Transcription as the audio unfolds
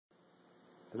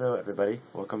Hello everybody,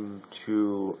 welcome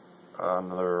to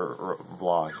another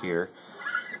vlog here.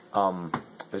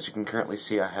 As you can currently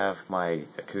see, I have my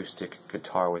acoustic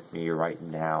guitar with me right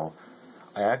now.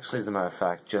 I actually, as a matter of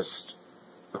fact, just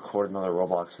recorded another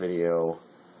Roblox video.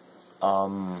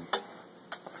 I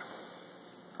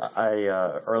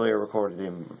earlier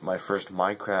recorded my first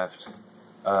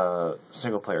Minecraft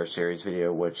single player series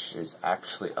video, which is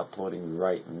actually uploading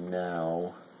right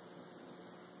now.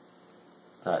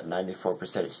 At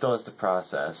 94%, it still has to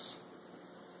process.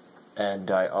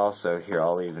 And I also, here,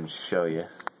 I'll even show you.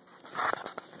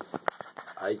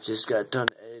 I just got done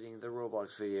editing the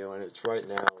Roblox video, and it's right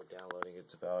now downloading.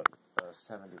 It's about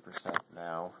 70%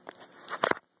 now.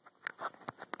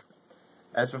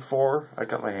 As before, I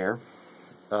cut my hair.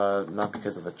 Not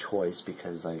because of a choice,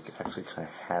 because I actually kind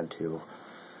of had to.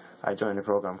 I joined a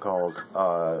program called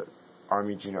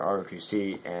Army Junior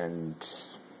ROTC, and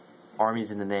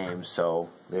Army's in the name, so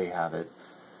there you have it.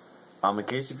 In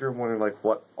case if you're wondering like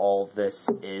what all this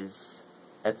is,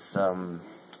 it's a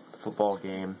football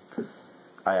game.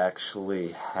 I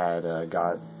actually had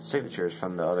got signatures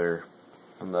from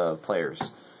the players.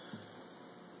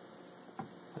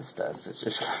 This desk is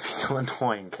just gonna be too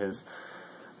annoying because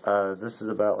this is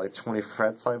about like 20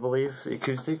 frets, I believe, the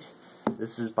acoustic.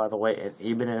 This is, by the way, an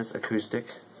Ibanez acoustic.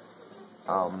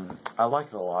 I like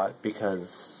it a lot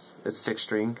because it's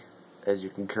 6-string. As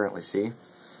you can currently see,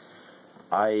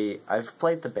 I've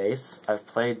played the bass. I've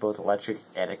played both electric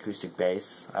and acoustic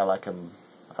bass. I like them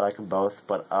both.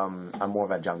 But I'm more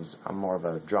of a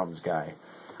drums guy.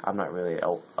 I'm not really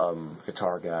a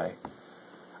guitar guy.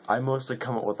 I mostly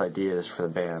come up with ideas for the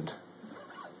band,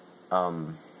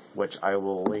 which I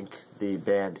will link the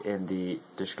band in the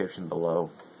description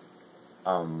below.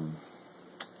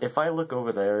 If I look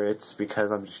over there, it's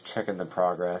because I'm just checking the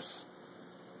progress.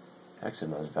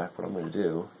 Actually, matter of fact, what I'm going to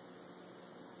do...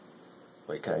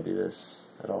 Wait, can I do this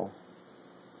at all?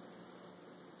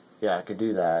 Yeah, I could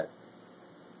do that.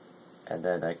 And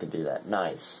then I could do that.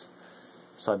 Nice.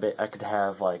 So I could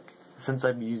have, like... Since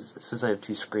I have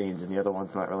 2 screens and the other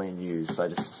one's not really in use, I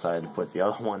just decided to put the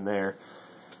other one there.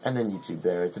 And then YouTube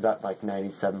there. It's about, like,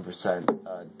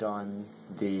 97% done,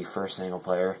 the first single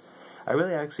player. I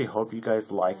really actually hope you guys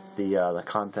like the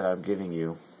content I'm giving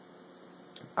you.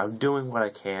 I'm doing what I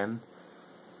can.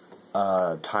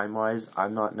 Time-wise,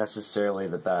 I'm not necessarily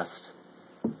the best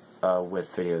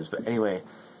with videos, but anyway,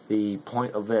 the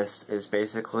point of this is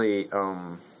basically,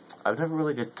 I've never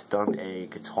really done a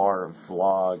guitar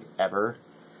vlog ever,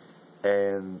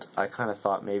 and I kind of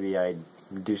thought maybe I'd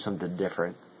do something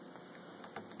different.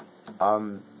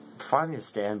 Finding a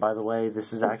stand, by the way,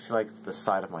 this is actually like the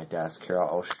side of my desk. Here,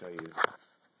 I'll show you.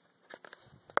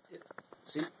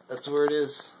 See, that's where it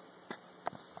is.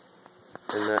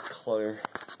 In that color.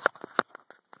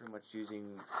 Pretty much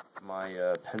using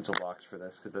my pencil box for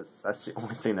this, because that's the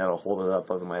only thing that'll hold it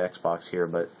up other than my Xbox here,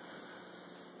 but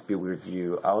it'd be a weird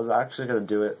view. I was actually going to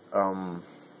do it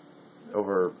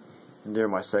over near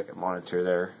my second monitor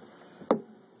there.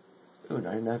 Ooh,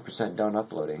 99% done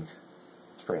uploading.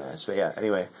 It's pretty nice, but yeah,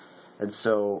 anyway. And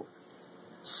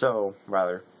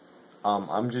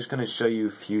I'm just going to show you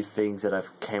a few things that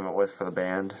I've came up with for the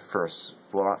band.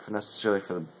 Well, not necessarily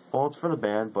for the... Well, it's for the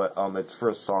band, but it's for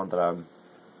a song that I'm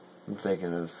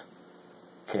thinking of.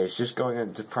 Okay, it's just going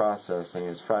into processing.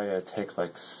 It's probably going to take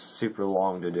like super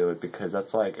long to do it because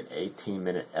that's like an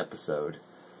 18-minute episode.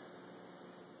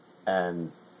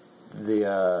 And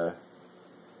the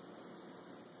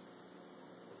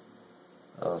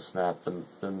oh snap,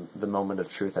 the moment of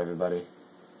truth, everybody.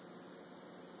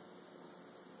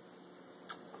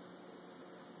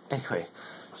 Anyway,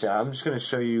 so I'm just going to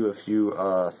show you a few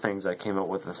things I came up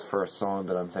with this first song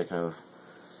that I'm thinking of.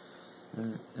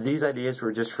 These ideas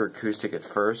were just for acoustic at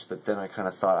first, but then I kind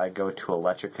of thought I'd go to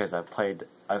electric because I've played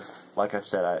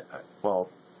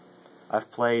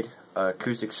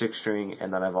acoustic 6-string,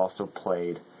 and then I've also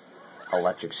played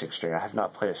electric 6-string. I have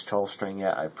not played a 12-string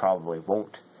yet. I probably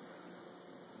won't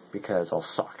because I'll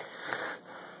suck.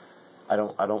 I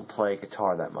don't play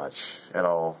guitar that much at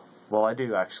all. Well, I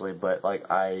do actually, but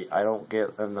like I don't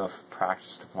get enough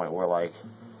practice to the point where like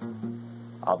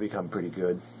I'll become pretty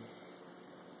good.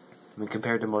 I mean,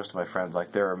 compared to most of my friends,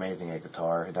 like they're amazing at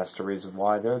guitar, and that's the reason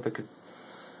why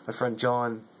my friend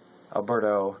John,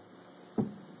 Alberto,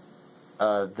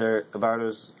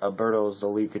 Alberto's the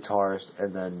lead guitarist,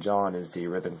 and then John is the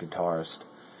rhythm guitarist.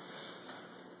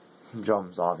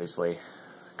 Drums, obviously,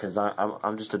 because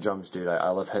I'm just a drums dude. I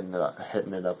love hitting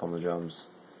it up on the drums.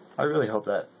 I really hope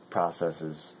that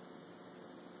processes.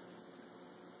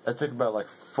 That took about like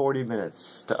 40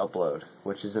 minutes to upload,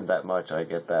 which isn't that much, I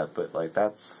get that, but like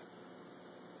that's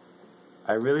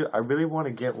I really want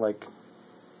to get like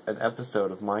an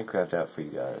episode of Minecraft out for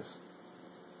you guys.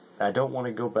 I don't want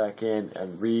to go back in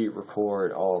and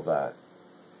re-record all of that.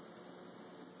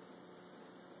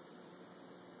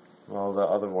 Well, the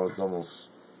other one's almost...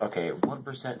 Okay,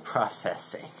 1%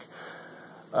 processing.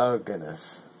 Oh,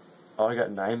 goodness. Oh, I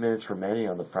got 9 minutes remaining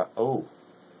on the Oh.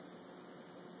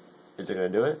 Is it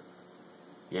going to do it?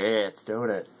 Yeah, it's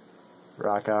doing it.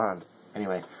 Rock on.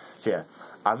 Anyway, so yeah.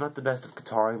 I'm not the best at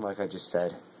guitaring, like I just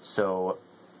said. So,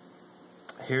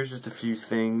 here's just a few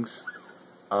things.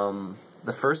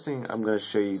 The first thing I'm going to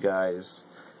show you guys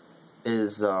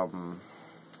is, okay.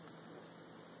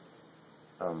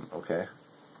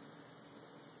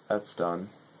 That's done.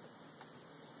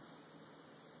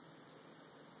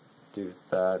 Do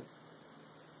that.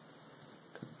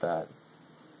 Do that.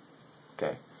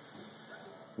 Okay.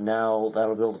 Now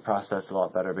that'll be able to process a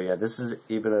lot better. But yeah, this is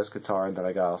Ibanez guitar, and then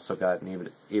I also got an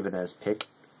Ibanez pick.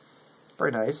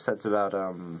 Very nice. That's about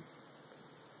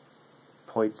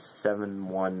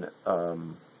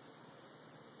 0.71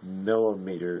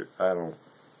 millimeter. I don't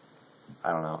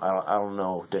know. I don't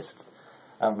know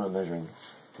measuring.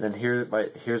 And then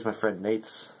here's my friend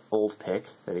Nate's old pick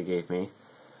that he gave me.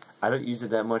 I don't use it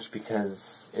that much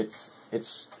because it's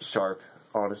sharp.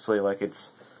 Honestly, like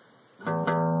it's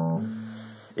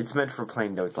meant for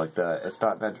playing notes like that. It's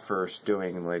not meant for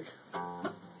doing like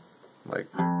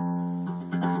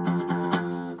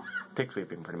pick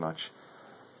sweeping, pretty much.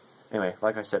 Anyway,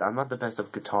 like I said, I'm not the best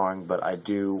of guitaring, but I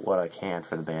do what I can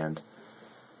for the band.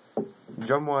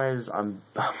 Drum wise, I'm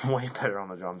way better on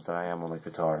the drums than I am on the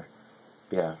guitar.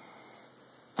 Yeah.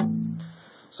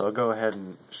 So I'll go ahead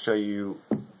and show you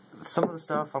some of the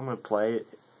stuff I'm going to play.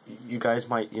 You guys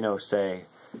might, say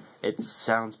it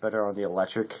sounds better on the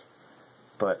electric,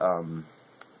 but,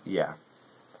 yeah.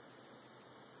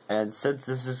 And since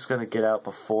this is going to get out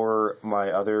before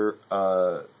my other,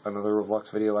 another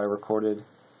Roblox video I recorded,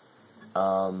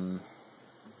 I'm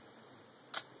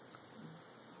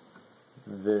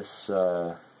just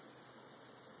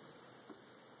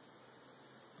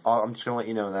going to let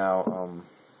you know now,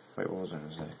 wait, what was I going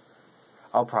to say?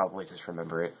 I'll probably just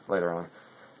remember it later on.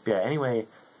 But yeah, anyway,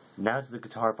 now to the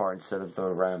guitar part instead of the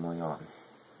rambling on.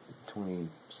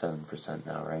 27%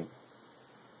 now, right?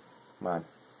 Come on.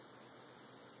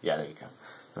 Yeah, there you go.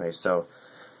 Okay, so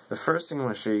the first thing I'm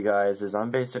going to show you guys is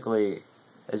I'm basically,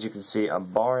 as you can see, I'm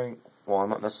barring, well, I'm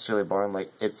not necessarily barring,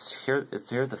 like, it's here at the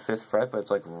 5th fret, but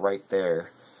it's like right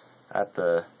there at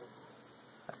the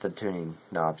tuning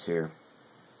knobs here.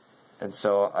 And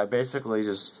so I basically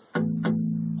just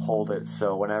hold it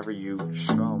so whenever you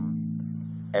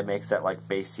strum, it makes that like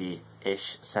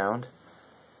bassy-ish sound.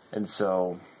 And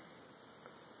so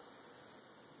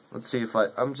let's see if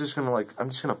I'm just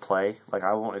gonna play. Like,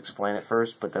 I won't explain it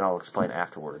first, but then I'll explain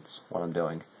afterwards what I'm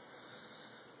doing.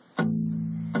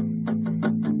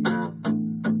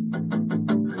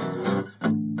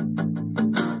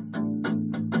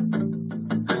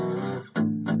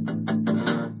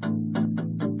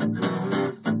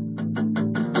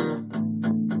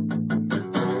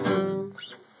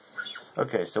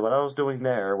 Okay, so what I was doing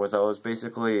there was I was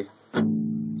basically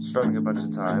strumming a bunch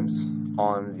of times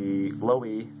on the low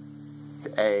E,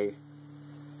 the A,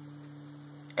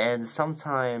 and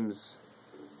sometimes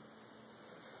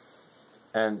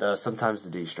the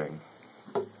D string.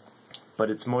 But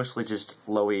it's mostly just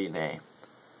low E and A.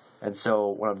 And so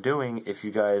what I'm doing, if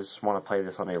you guys want to play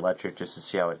this on the electric just to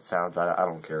see how it sounds, I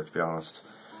don't care, to be honest.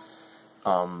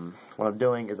 What I'm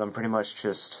doing is I'm pretty much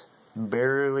just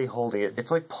barely holding it.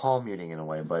 It's like palm muting in a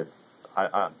way, but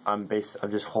I'm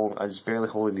just barely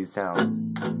holding these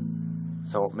down,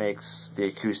 so it makes the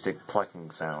acoustic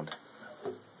plucking sound.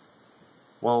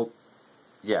 Well,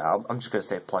 yeah, I'm just gonna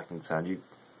say plucking sound. You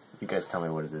guys tell me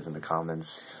what it is in the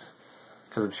comments,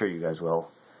 because I'm sure you guys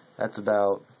will. That's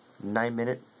about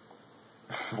 9-minute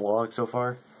vlog so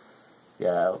far.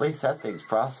 Yeah, at least that thing's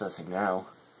processing now.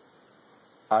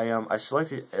 I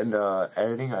selected, in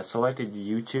editing, I selected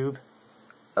YouTube,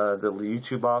 the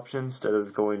YouTube option, instead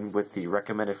of going with the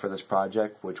recommended for this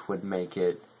project, which would make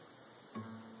it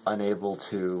unable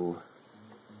to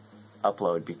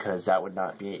upload, because that would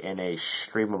not be in a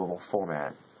streamable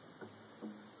format.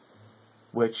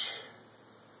 Which,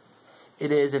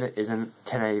 it is and it isn't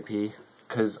 1080p,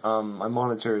 because my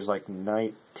monitor is like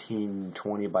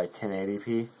 1920 by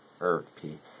 1080p, or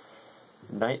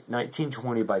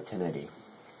 1920 by 1080.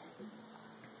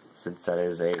 Since that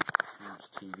is a huge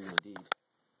TV indeed.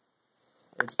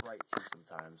 It's bright too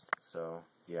sometimes, so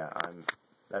yeah,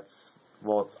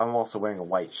 I'm also wearing a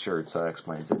white shirt, so that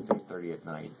explains it. It's 8:30 at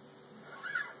night.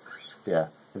 Yeah,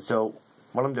 and so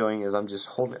what I'm doing is I'm just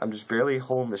barely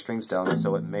holding the strings down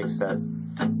so it makes that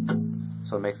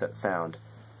sound.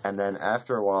 And then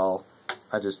after a while,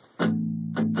 I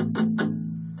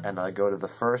go to the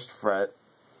first fret,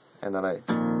 and then I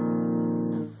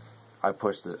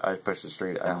push the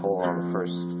string. I hold on the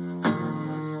first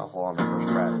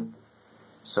fret.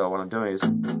 So what I'm doing is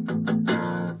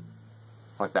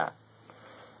like that.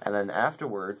 And then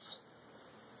afterwards,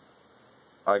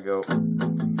 I go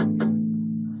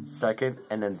second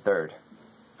and then third.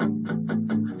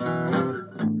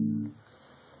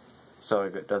 So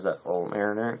it does that little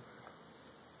marinade.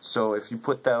 So if you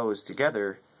put those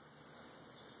together,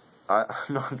 I'm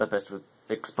not the best with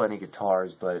explaining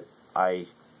guitars, but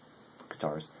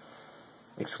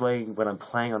explaining when I'm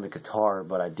playing on the guitar,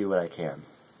 but I do what I can.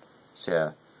 So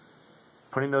yeah,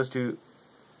 putting those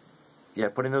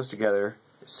together,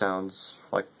 it sounds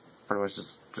like pretty much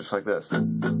just like this.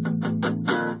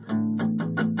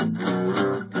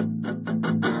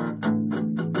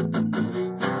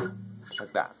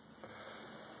 Like that.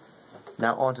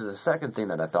 Now on to the second thing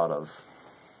that I thought of.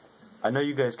 I know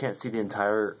you guys can't see the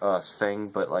entire thing,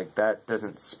 but like that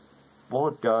doesn't, well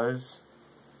it does.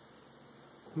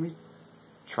 Let me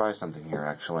try something here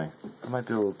actually. I might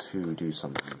be able to do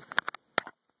something.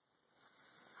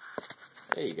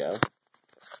 There you go.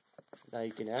 Now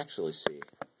you can actually see,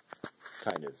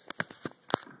 kind of.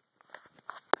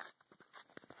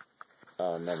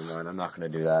 Oh, never mind, I'm not going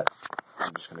to do that.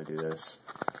 I'm just going to do this.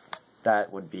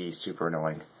 That would be super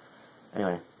annoying.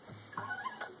 Anyway,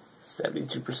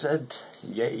 72%,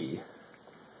 yay.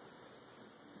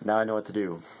 Now I know what to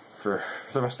do for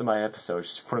the rest of my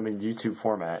episodes. Just put them in YouTube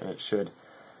format, and it should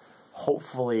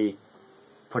hopefully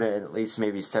put it at least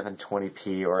maybe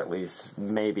 720p, or at least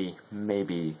maybe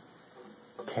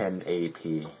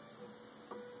 1080p.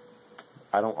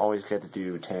 I don't always get to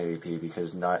do 1080p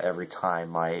because not every time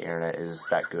my internet is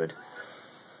that good.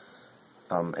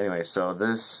 Anyway, so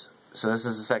this is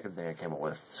the second thing I came up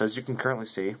with. So as you can currently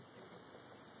see,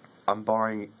 I'm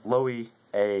borrowing low E,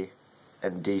 A,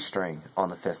 and D string on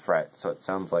the 5th fret. So it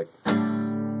sounds like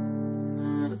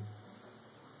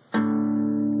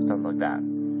that.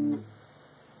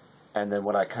 And then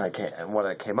what I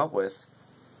came up with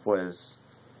was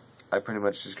I pretty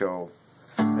much just go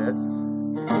 5th,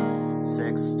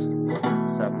 6th,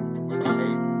 7th,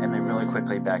 8th, and then really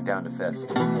quickly back down to 5th.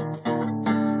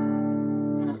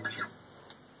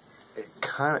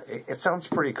 It sounds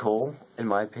pretty cool in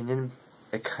my opinion.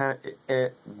 I'm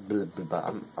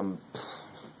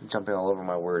jumping all over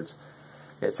my words.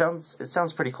 It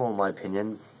sounds pretty cool in my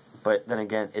opinion, but then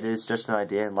again, it is just an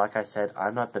idea, and like I said,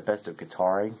 I'm not the best at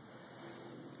guitaring.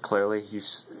 Clearly, you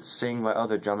seeing my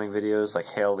other drumming videos like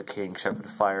Hail the King, Shepherd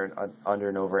of Fire, and Under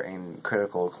and Over, and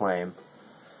Critical Acclaim.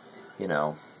 You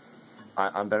know,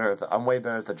 I'm way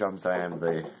better at the drums than I am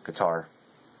the guitar.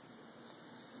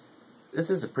 This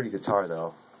is a pretty guitar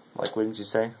though, like wouldn't you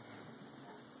say?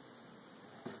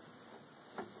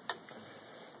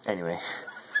 Anyway,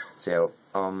 so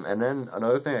and then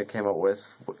another thing I came up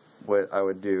with, what I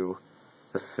would do,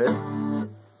 the 5th,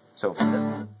 so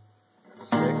 5th,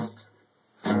 6th,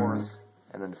 4th,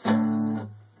 and then 5th.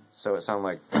 So it sounded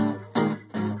like,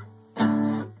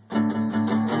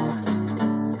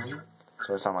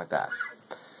 that.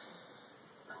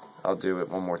 I'll do it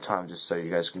one more time just so you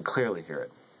guys can clearly hear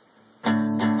it.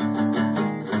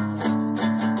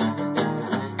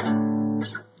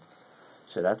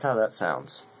 So that's how that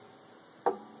sounds.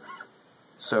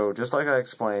 So just like I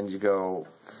explained, you go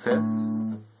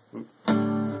 5th,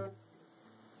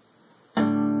 so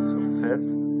 5th,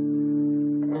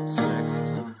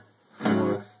 6th,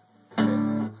 4th,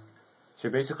 5th. So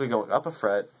you're basically going up a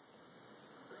fret,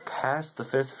 past the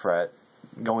 5th fret,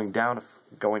 going down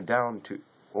to,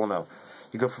 well no,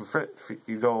 you go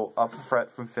up a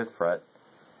fret from 5th fret,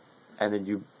 and then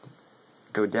you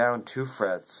go down 2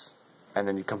 frets, and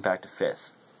then you come back to 5th.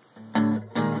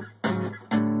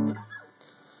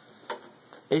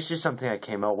 It's just something I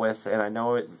came up with, and I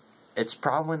know it's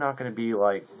probably not going to be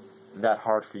like that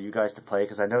hard for you guys to play,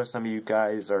 because I know some of you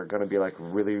guys are going to be like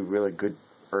really, really good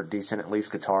or decent at least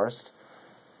guitarists,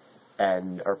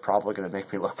 and are probably going to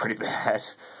make me look pretty bad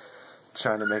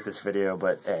trying to make this video,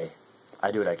 but hey,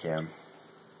 I do what I can.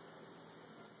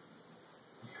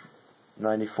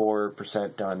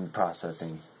 94% done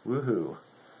processing. Woohoo.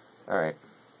 Alright.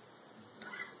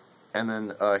 And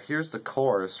then here's the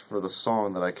chorus for the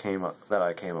song that I came up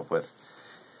with.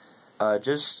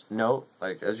 Just note,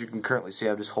 like as you can currently see,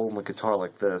 I'm just holding the guitar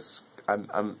like this.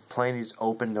 I'm playing these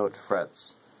open note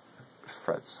frets.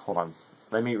 Hold on.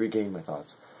 Let me regain my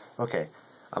thoughts. Okay.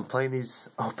 I'm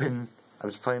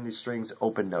just playing these strings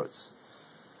open notes.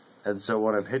 And so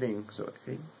what I'm hitting, so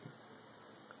okay,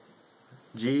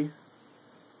 G,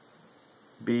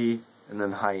 B, and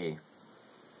then high E.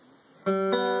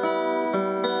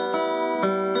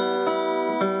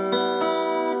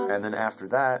 And then after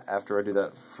that, after I do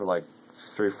that for like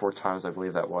 3 or 4 times, I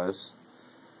believe that was,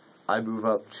 I move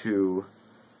up to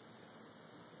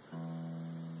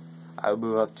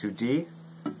D,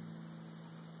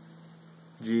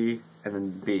 G, and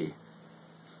then B.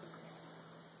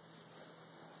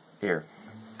 Here,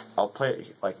 I'll play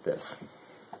it like this.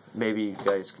 Maybe you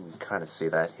guys can kind of see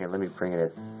that. Here, let me bring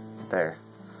it there.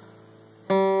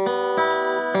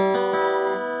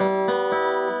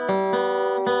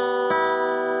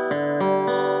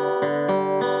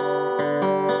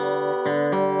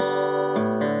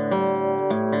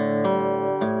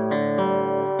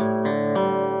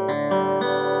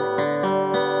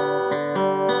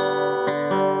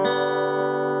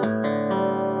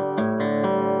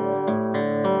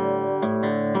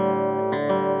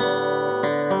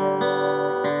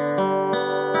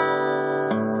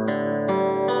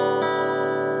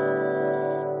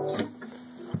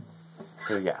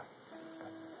 So yeah,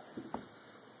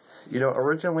 you know,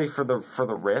 originally for the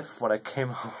riff,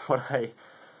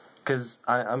 because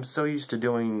I'm so used to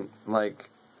doing like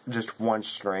just one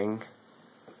string,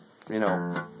 you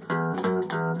know.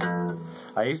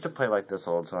 I used to play like this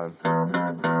all the time.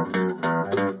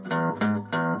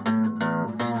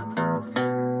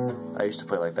 I used to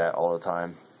play like that all the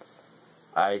time.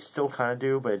 I still kind of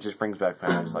do, but it just brings back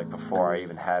memories like before I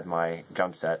even had my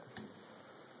drum set.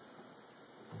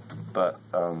 But,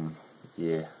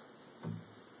 yeah.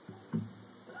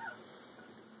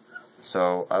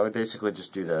 So, I would basically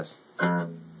just do this.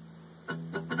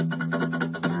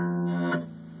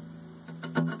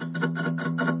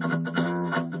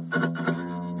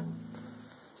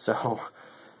 So,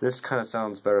 this kind of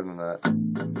sounds better than that.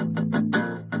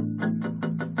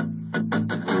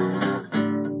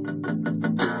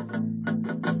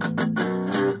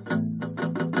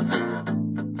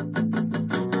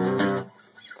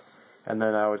 And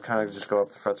then I would kind of just go up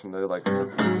the frets from there, like,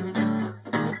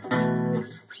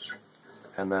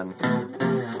 and then,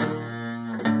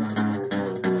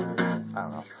 I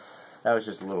don't know, that was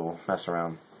just a little mess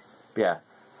around. But yeah,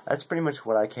 that's pretty much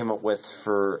what I came up with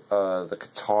for the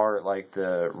guitar, like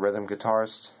the rhythm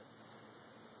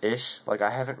guitarist-ish. Like, I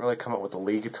haven't really come up with the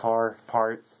lead guitar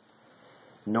parts,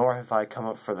 nor have I come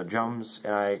up for the drums,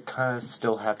 and I kind of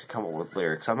still have to come up with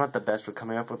lyrics. I'm not the best with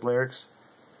coming up with lyrics,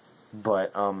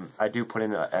 but I do put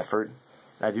in effort.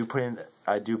 I do put in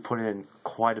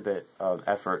quite a bit of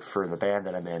effort for the band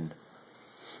that I'm in.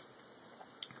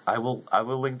 I will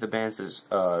link the band's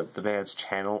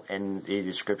channel in the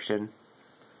description,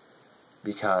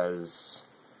 because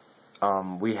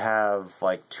we have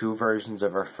like 2 versions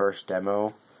of our first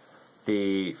demo.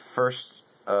 The first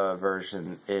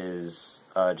version is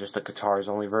just a guitars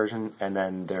only version, and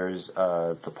then there's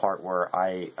the part where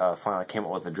I finally came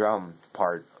up with the drum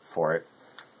part for it,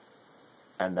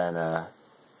 and then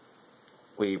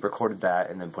we recorded that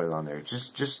and then put it on there.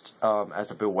 Just as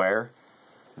a beware,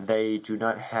 they do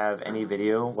not have any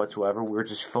video whatsoever. We're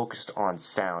just focused on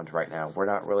sound right now. We're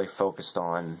not really focused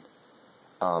on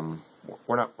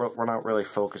we're not really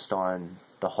focused on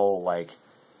the whole like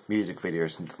music video or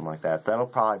something like that. That'll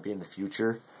probably be in the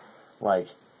future. Like,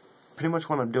 pretty much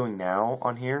what I'm doing now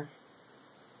on here,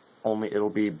 only it'll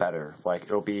be better. Like,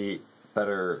 it'll be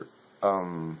better.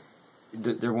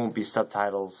 There won't be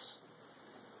subtitles.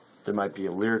 There might be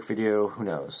a lyric video. Who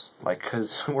knows? Like,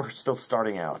 cause we're still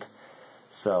starting out.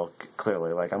 So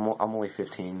clearly, like, I'm only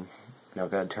 15. You know,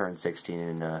 gonna turn 16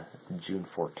 in June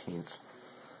 14th.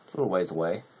 A little ways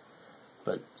away,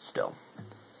 but still.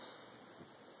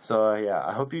 So yeah,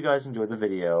 I hope you guys enjoyed the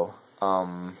video.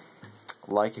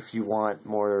 Like if you want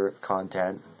more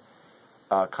content.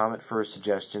 Comment for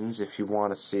suggestions if you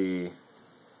want to see,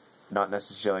 not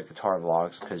necessarily guitar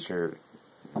vlogs, because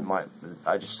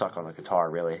I just suck on the guitar,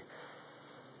 really.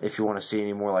 If you want to see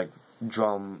any more like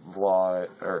drum vlog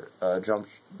or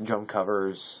drum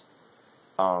covers,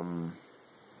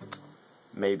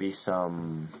 maybe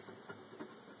some,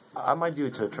 I might do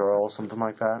a tutorial, something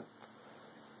like that.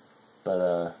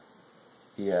 But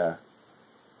yeah.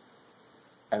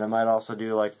 And I might also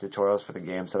do like tutorials for the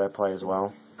games that I play as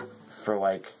well, for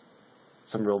like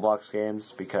some Roblox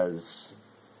games, because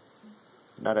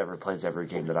not everyone plays every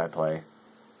game that I play,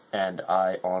 and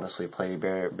I honestly play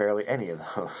barely any of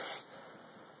those.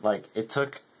 Like,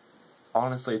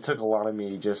 honestly, it took a lot of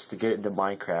me just to get into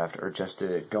Minecraft, or just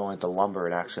to go into Lumber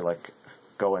and actually like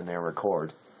go in there and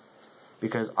record,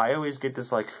 because I always get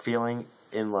this like feeling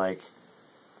in like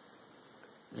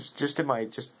just in my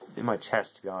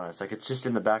chest, to be honest. Like, it's just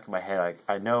in the back of my head. Like,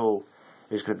 I know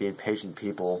there's going to be impatient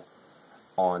people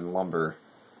on lumber,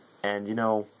 and you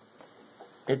know,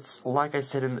 it's like I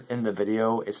said in the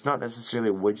video. It's not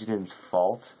necessarily Widgeon's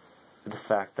fault. The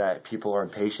fact that people are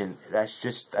impatient. That's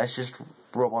just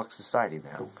Roblox society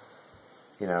now.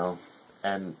 You know,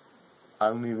 and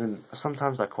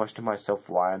sometimes I question myself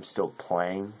why I'm still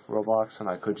playing Roblox, and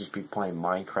I could just be playing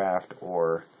Minecraft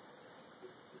or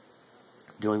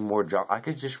doing more jump. I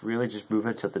could just really just move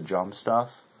into the jump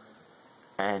stuff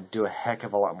and do a heck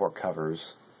of a lot more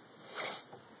covers,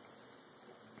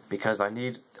 because I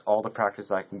need all the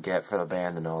practice I can get for the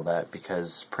band and all that,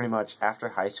 because pretty much after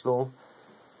high school,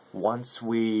 once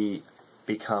we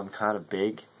become kind of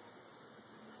big,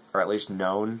 or at least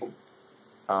known,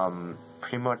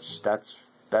 pretty much that's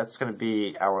going to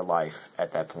be our life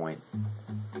at that point.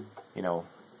 You know,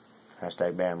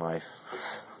 hashtag band life.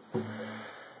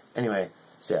 Anyway,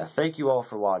 so yeah, thank you all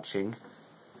for watching,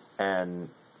 and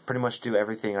pretty much do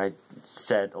everything I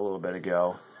said a little bit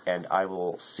ago, and I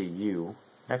will see you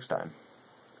next time.